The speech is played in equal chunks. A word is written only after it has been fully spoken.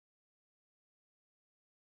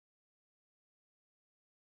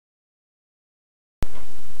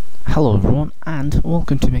Hello everyone, and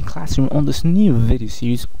welcome to my classroom on this new video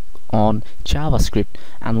series on JavaScript.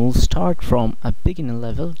 And we'll start from a beginner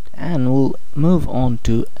level and we'll move on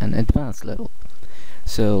to an advanced level.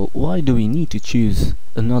 So why do we need to choose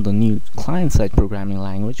another new client-side programming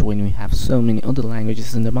language when we have so many other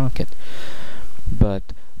languages in the market? But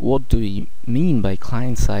what do we mean by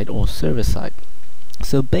client-side or server-side?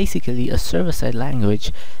 So basically, a server-side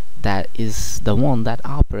language that is the one that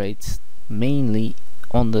operates mainly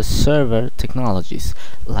on the server technologies.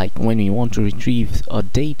 Like when we want to retrieve a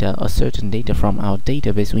certain data from our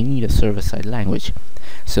database, we need a server-side language.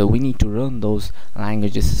 So we need to run those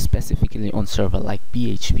languages specifically on server, like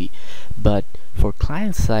PHP. But for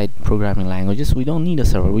client-side programming languages, we don't need a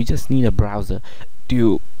server, we just need a browser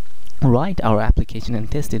to write our application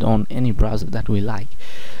and test it on any browser that we like.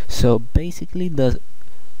 So basically, the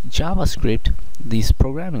JavaScript, this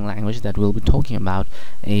programming language that we'll be talking about,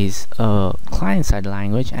 is a client-side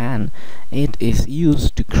language, and it is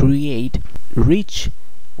used to create rich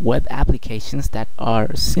web applications that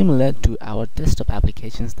are similar to our desktop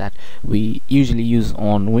applications that we usually use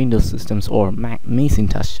on Windows systems or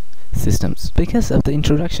Macintosh systems. Because of the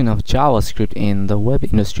introduction of JavaScript in the web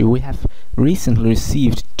industry, we have recently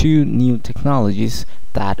received two new technologies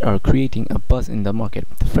that are creating a buzz in the market.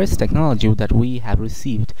 The first technology that we have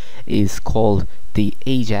received is called the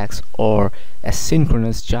AJAX, or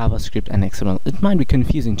asynchronous JavaScript and XML. It might be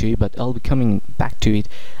confusing to you, but I'll be coming back to it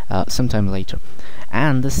sometime later.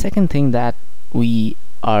 And the second thing that we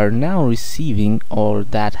are now receiving, or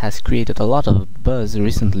that has created a lot of buzz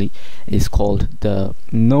recently, is called the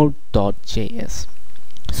Node.js.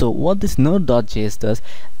 So what this Node.js does,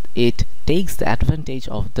 it takes the advantage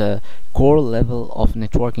of the core level of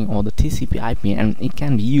networking, or the TCP/IP, and it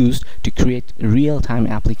can be used to create real-time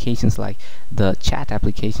applications like the chat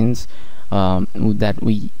applications that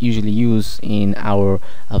we usually use in our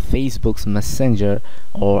Facebook's Messenger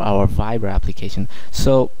or our Viber application.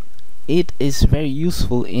 So it is very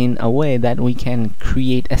useful in a way that we can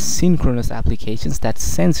create asynchronous applications that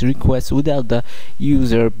sends requests without the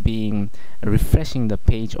user being refreshing the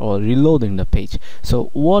page or reloading the page. So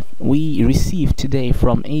what we receive today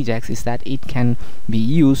from AJAX is that it can be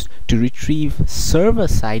used to retrieve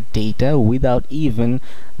server-side data without even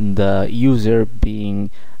the user being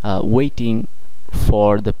waiting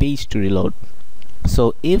for the page to reload.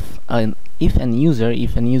 So if a user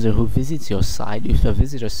who visits your site, if a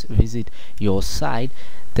visitor visit your site,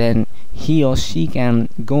 then he or she can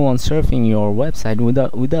go on surfing your website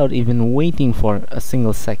without even waiting for a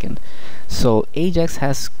single second. So AJAX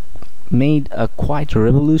has made a quite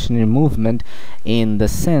revolutionary movement in the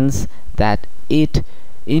sense that it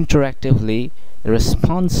interactively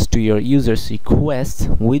responds to your users' requests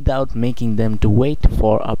without making them to wait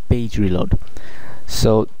for a page reload.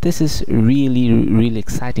 So this is really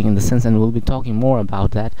exciting in the sense, and we'll be talking more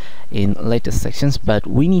about that in later sections. But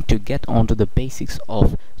we need to get onto the basics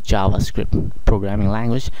of JavaScript programming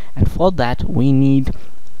language, and for that we need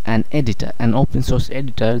an editor, an open source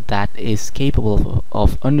editor that is capable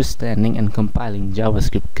of understanding and compiling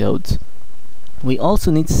JavaScript codes. We also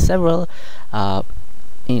need several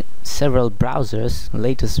browsers,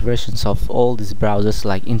 latest versions of all these browsers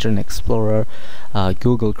like Internet Explorer,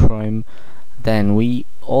 Google Chrome. Then we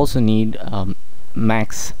also need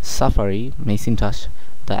Mac's Safari, Macintosh,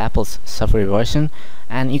 the Apple's Safari version,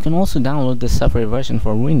 and you can also download the Safari version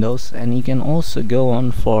for Windows, and you can also go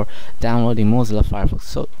on for downloading Mozilla Firefox.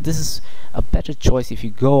 So this is a better choice if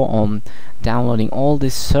you go on downloading all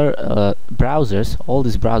these browsers, all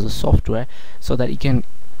this browser software, so that you can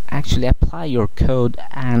actually apply your code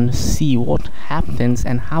and see what happens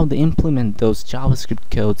and how they implement those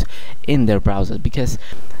JavaScript codes in their browser, because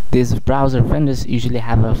these browser vendors usually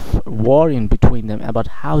have a war in between them about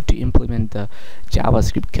how to implement the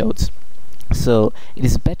JavaScript codes. So it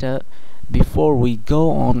is better, before we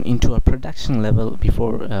go on into a production level,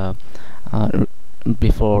 before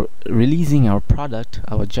releasing our product,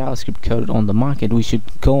 our JavaScript code on the market, we should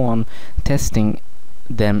go on testing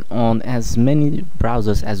them on as many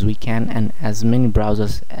browsers as we can, and as many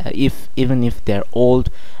browsers even if they're old,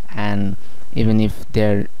 and even if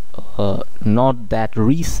they're not that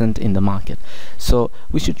recent in the market. So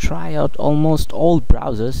we should try out almost all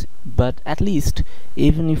browsers, but at least,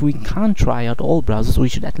 even if we can't try out all browsers, we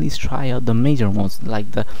should at least try out the major ones,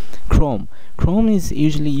 like the Chrome. Chrome is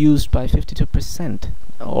usually used by 52%,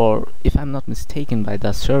 or if I'm not mistaken by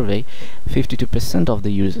the survey, 52% of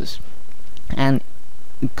the users. And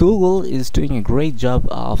Google is doing a great job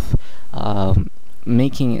of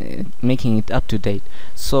making it up to date.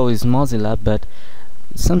 So is Mozilla, but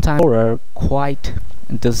sometimes Explorer quite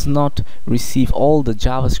does not receive all the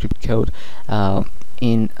JavaScript code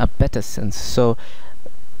in a better sense. So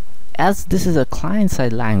as this is a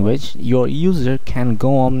client-side language, your user can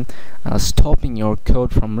go on stopping your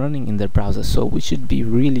code from running in their browser. So we should be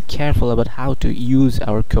really careful about how to use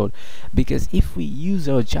our code, because if we use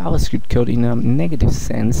our JavaScript code in a negative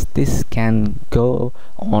sense, this can go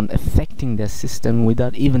on affecting the system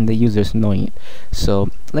without even the users knowing it. So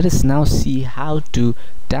let us now see how to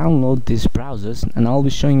download these browsers, and I'll be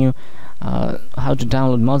showing you how to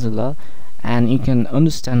download Mozilla, and you can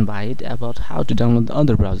understand by it about how to download the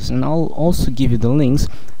other browsers. And I'll also give you the links.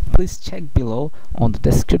 Please check below on the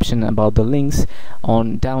description about the links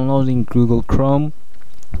on downloading Google Chrome,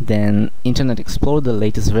 then Internet Explorer. The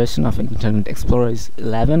latest version of Internet Explorer is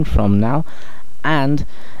 11 from now, and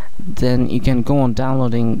then you can go on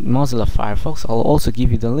downloading Mozilla Firefox. I'll also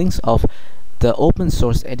give you the links of the open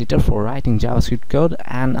source editor for writing JavaScript code,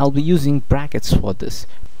 and I'll be using brackets for this.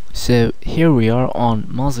 So here we are on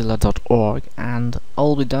mozilla.org, and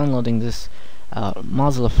I'll be downloading this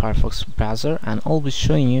Mozilla Firefox browser, and I'll be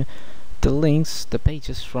showing you the links, the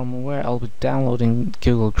pages from where I'll be downloading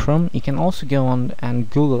Google Chrome. You can also go on and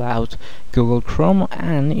Google out Google Chrome,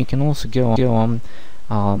 and you can also go on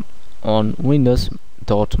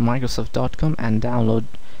windows.microsoft.com and download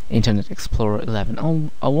Internet Explorer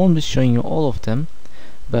 11. I won't be showing you all of them,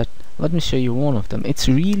 but let me show you one of them. It's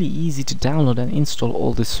really easy to download and install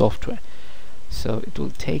all this software. So it will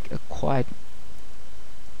take it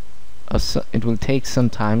will take some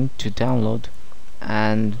time to download,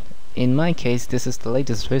 and in my case this is the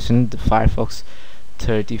latest version, the Firefox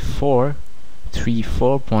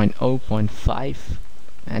 34.0.5,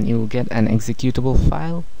 and you will get an executable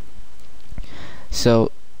file.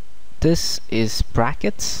 So this is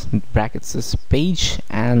brackets is page,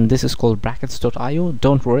 and this is called brackets.io.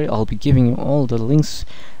 Don't worry, I'll be giving you all the links,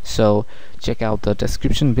 so check out the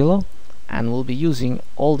description below, and we'll be using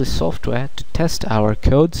all the software to test our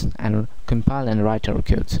codes and compile and write our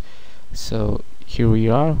codes. So here we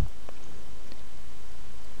are.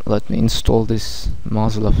 Let me install this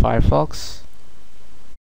Mozilla Firefox.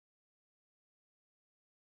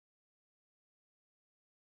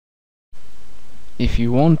 If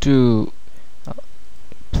you want to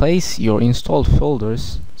place your installed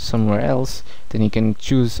folders somewhere else, then you can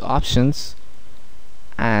choose options,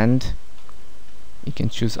 and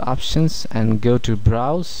go to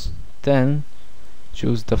browse, then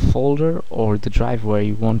choose the folder or the drive where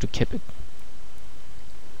you want to keep it.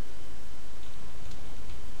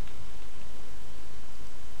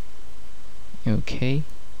 Okay.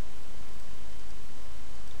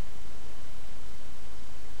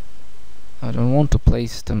 I don't want to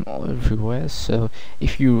place them all everywhere, so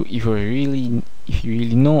if you really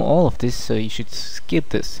know all of this, so you should skip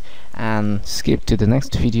this and skip to the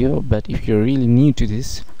next video. But if you're really new to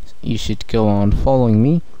this, you should go on following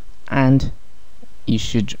me, and you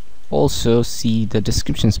should also see the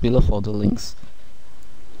descriptions below for the links.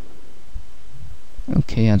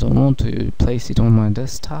 Okay, I don't want to place it on my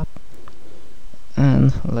desktop,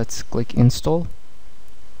 and let's click install.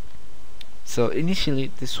 So initially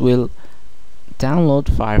this will download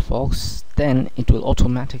Firefox, then it will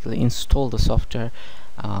automatically install the software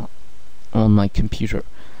on my computer.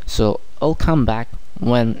 So I'll come back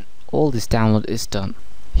when all this download is done.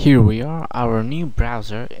 Here we are, our new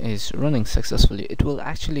browser is running successfully. It will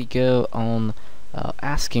actually go on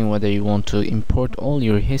asking whether you want to import all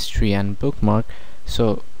your history and bookmark.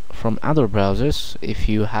 So from other browsers, if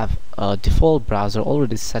you have a default browser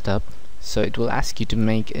already set up, so it will ask you to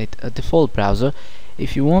make it a default browser.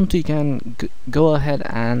 If you want to, you can go ahead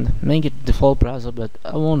and make it default browser, but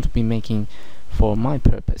I won't be making for my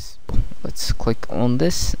purpose. Let's click on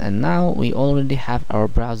this, and now we already have our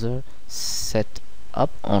browser set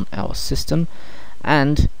up on our system,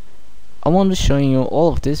 and I want to show you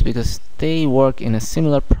all of this because they work in a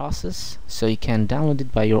similar process, so you can download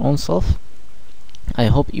it by your own self. I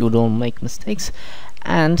hope you don't make mistakes.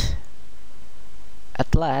 And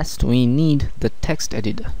at last, we need the text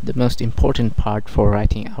editor, the most important part for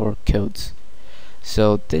writing our codes.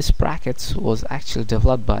 So this brackets was actually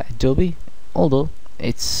developed by Adobe, although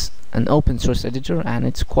it's an open source editor and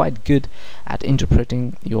it's quite good at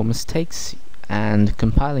interpreting your mistakes and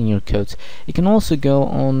compiling your codes. You can also go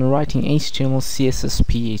on writing HTML, CSS,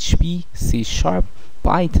 PHP, C#,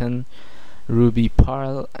 Python, Ruby,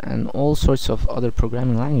 Perl, and all sorts of other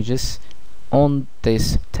programming languages on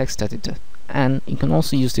this text editor. And you can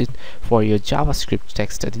also use it for your JavaScript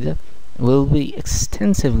text editor. We'll be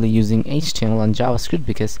extensively using HTML and JavaScript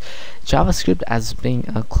because JavaScript, as being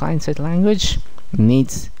a client-side language,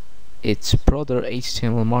 needs its broader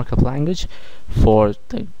HTML markup language for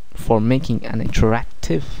making an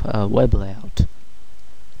interactive web layout.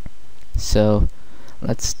 So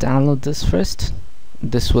let's download this first.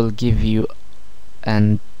 This will give you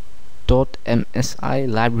an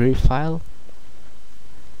 .msi library file,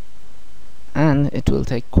 and it will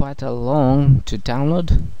take quite a long to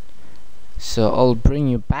download, so I'll bring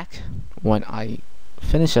you back when I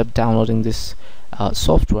finish up downloading this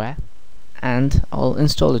software, and I'll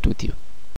install it with you.